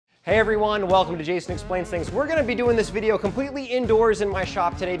Hey everyone, welcome to Jason Explains Things. We're gonna be doing this video completely indoors in my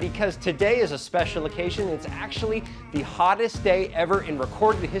shop today because today is a special occasion. It's actually the hottest day ever in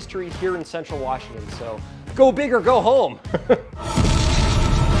recorded history here in Central Washington. So go big or go home.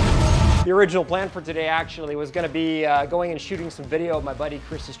 The original plan for today actually was gonna be going and shooting some video of my buddy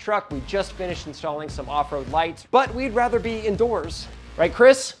Chris's truck. We just finished installing some off-road lights, but we'd rather be indoors. Right,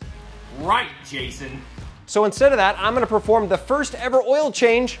 Chris? Right, Jason. So instead of that, I'm gonna perform the first ever oil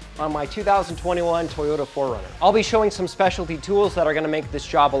change on my 2021 Toyota 4Runner. I'll be showing some specialty tools that are gonna make this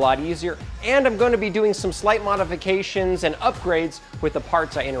job a lot easier, and I'm gonna be doing some slight modifications and upgrades with the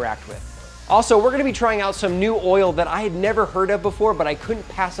parts I interact with. Also, we're gonna be trying out some new oil that I had never heard of before, but I couldn't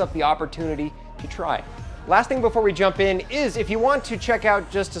pass up the opportunity to try. Last thing before we jump in is if you want to check out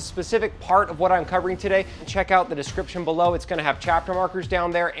just a specific part of what I'm covering today, check out the description below. It's gonna have chapter markers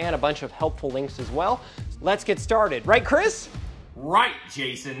down there and a bunch of helpful links as well. Let's get started. Right, Chris? Right,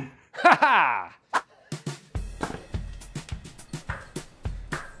 Jason. Ha ha!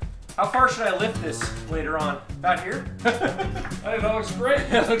 How far should I lift this later on? About here? I think that looks great.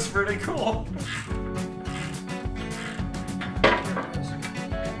 That looks pretty cool.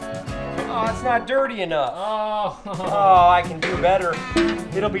 Oh, it's not dirty enough. Oh, I can do better.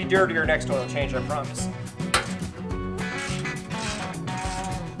 It'll be dirtier next oil change, I promise.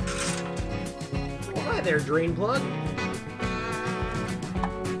 Oh, hi there, drain plug.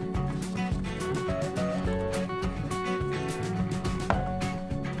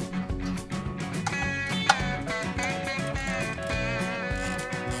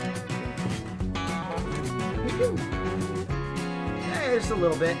 Just a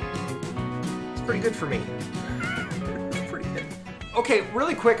little bit. It's pretty good for me. Pretty good. Okay,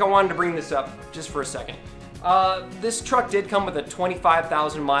 really quick, I wanted to bring this up just for a second. This truck did come with a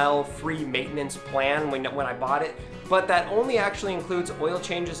 25,000 mile free maintenance plan when I bought it, but that only actually includes oil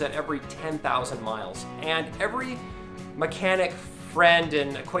changes at every 10,000 miles. And every mechanic friend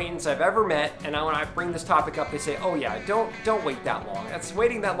and acquaintance I've ever met, and when I bring this topic up, they say, oh yeah, don't wait that long.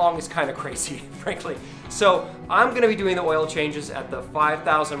 Waiting that long is kind of crazy, frankly. So I'm gonna be doing the oil changes at the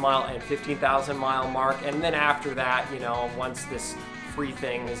 5,000 mile and 15,000 mile mark, and then after that, you know, once this free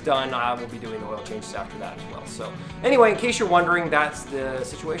thing is done, I will be doing the oil changes after that as well. So anyway, in case you're wondering, that's the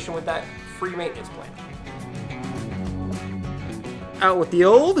situation with that free maintenance plan. Out with the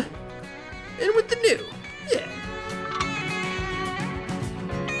old, in with the new. Yeah.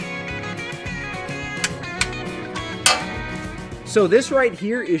 So this right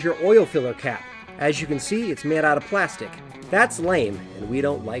here is your oil filler cap. As you can see, it's made out of plastic. That's lame, and we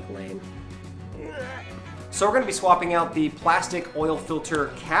don't like lame. So we're gonna be swapping out the plastic oil filter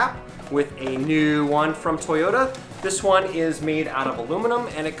cap with a new one from Toyota. This one is made out of aluminum,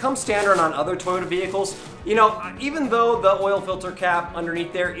 and it comes standard on other Toyota vehicles. You know, even though the oil filter cap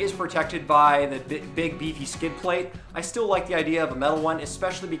underneath there is protected by the big beefy skid plate, I still like the idea of a metal one,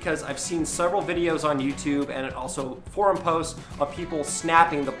 especially because I've seen several videos on YouTube and also forum posts of people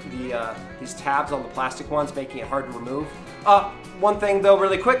snapping these tabs on the plastic ones, making it hard to remove. One thing though,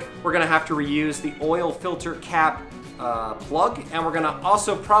 really quick, we're gonna have to reuse the oil filter cap plug, and we're gonna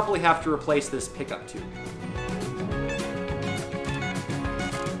also probably have to replace this pickup tube.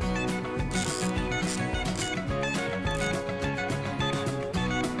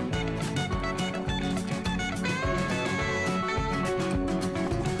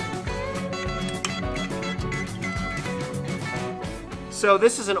 So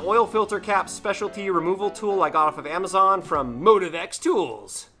this is an oil filter cap specialty removal tool I got off of Amazon from MotiveX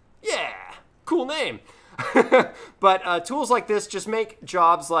Tools. Yeah, cool name. But tools like this just make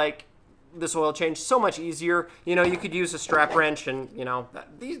jobs like this oil change so much easier. You know, you could use a strap wrench and, you know,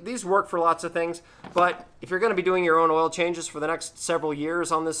 these work for lots of things. But if you're gonna be doing your own oil changes for the next several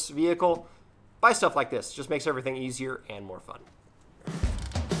years on this vehicle, buy stuff like this. Just makes everything easier and more fun.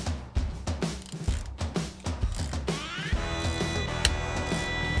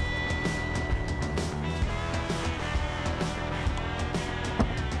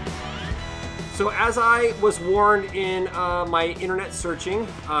 So as I was warned in my internet searching,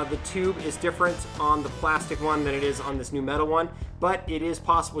 the tube is different on the plastic one than it is on this new metal one, but it is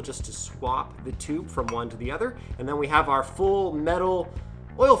possible just to swap the tube from one to the other, and then we have our full metal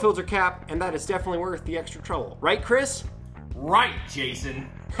oil filter cap, and that is definitely worth the extra trouble. Right, Chris? Right, Jason.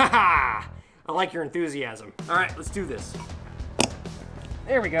 Haha! I like your enthusiasm. All right, let's do this.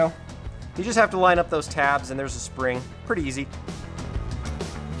 There we go. You just have to line up those tabs, and there's a spring. Pretty easy.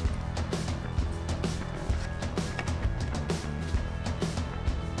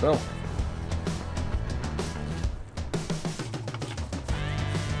 Boom.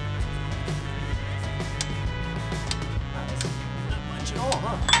 Not much at all,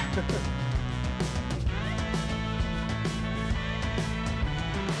 huh?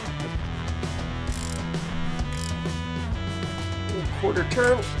 Quarter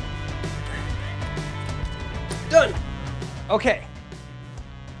turn. Done. Okay.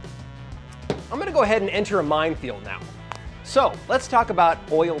 I'm gonna go ahead and enter a minefield now. So let's talk about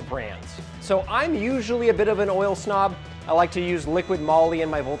oil brands. So I'm usually a bit of an oil snob. I like to use liquid moly in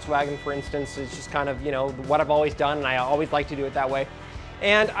my Volkswagen, for instance. It's just kind of, you know, what I've always done, and I always like to do it that way.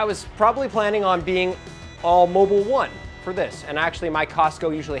 And I was probably planning on being all Mobil 1 for this. And actually my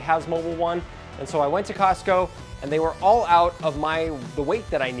Costco usually has Mobil 1. And so I went to Costco and they were all out of the weight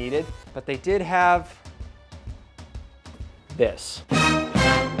that I needed, but they did have this.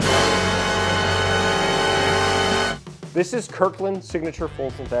 This is Kirkland Signature Full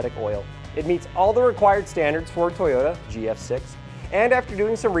Synthetic Oil. It meets all the required standards for Toyota GF6. And after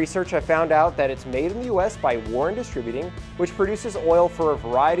doing some research, I found out that it's made in the US by Warren Distributing, which produces oil for a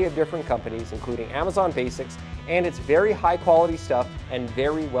variety of different companies, including Amazon Basics, and it's very high quality stuff and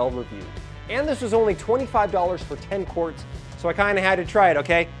very well reviewed. And this was only $25 for 10 quarts, so I kind of had to try it,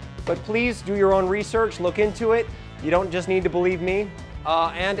 okay? But please do your own research, look into it. You don't just need to believe me.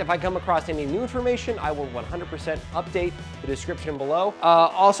 And if I come across any new information, I will 100% update the description below.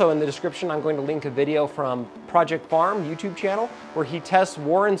 Also in the description, I'm going to link a video from Project Farm YouTube channel where he tests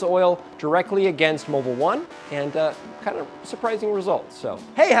Warren's oil directly against Mobil 1 and kind of surprising results. So,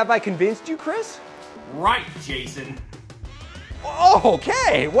 hey, have I convinced you, Chris? Right, Jason. Oh,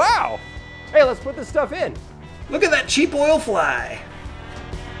 okay, wow. Hey, let's put this stuff in. Look at that cheap oil fly.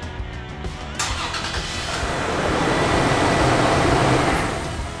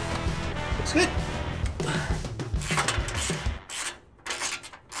 Looks good.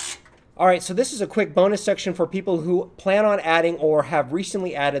 All right, so this is a quick bonus section for people who plan on adding or have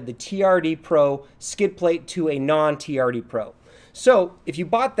recently added the TRD Pro skid plate to a non-TRD Pro. So if you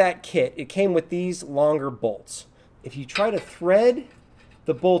bought that kit, it came with these longer bolts. If you try to thread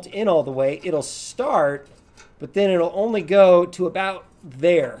the bolt in all the way, it'll start, but then it'll only go to about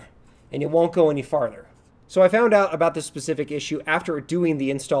there, and it won't go any farther. So I found out about this specific issue after doing the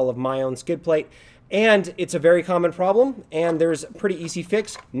install of my own skid plate, and it's a very common problem, and there's a pretty easy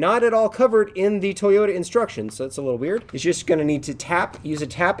fix, not at all covered in the Toyota instructions, so it's a little weird. It's just gonna need to use a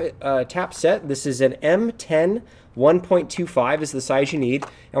tap set. This is an M10 1.25 is the size you need,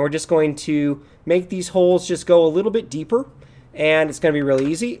 and we're just going to make these holes just go a little bit deeper, and it's going to be really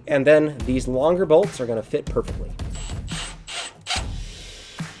easy, and then these longer bolts are going to fit perfectly.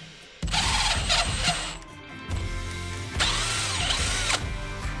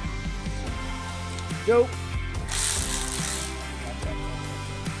 Go.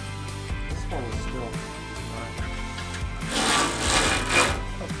 This one is still.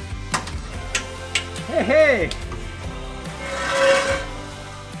 Hey, hey!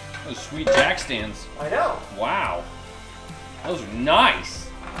 Those sweet jack stands. I know. Wow. Those are nice.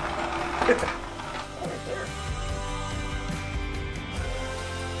 Right there.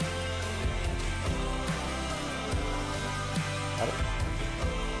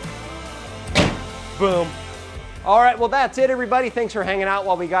 Boom. All right, well, that's it, everybody. Thanks for hanging out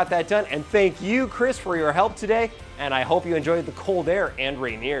while we got that done. And thank you, Chris, for your help today. And I hope you enjoyed the cold air and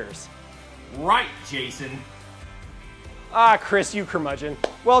Rainiers. Right, Jason. Ah, Chris, you curmudgeon.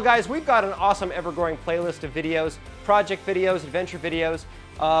 Well, guys, we've got an awesome ever-growing playlist of videos, project videos, adventure videos,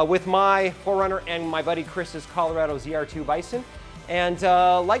 with my 4Runner and my buddy Chris's Colorado ZR2 Bison. And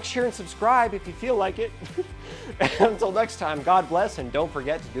like, share, and subscribe if you feel like it. Until next time, God bless, and don't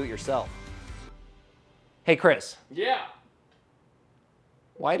forget to do it yourself. Hey, Chris. Yeah.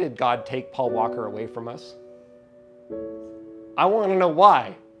 Why did God take Paul Walker away from us? I want to know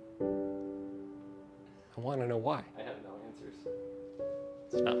why. I want to know why. I have no answers.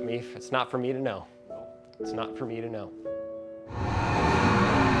 It's not me. It's not for me to know. It's not for me to know.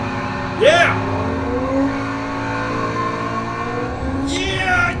 Yeah!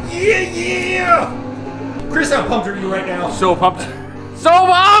 Yeah! Yeah! Yeah! Chris, how pumped are you right now? So pumped. So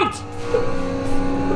pumped!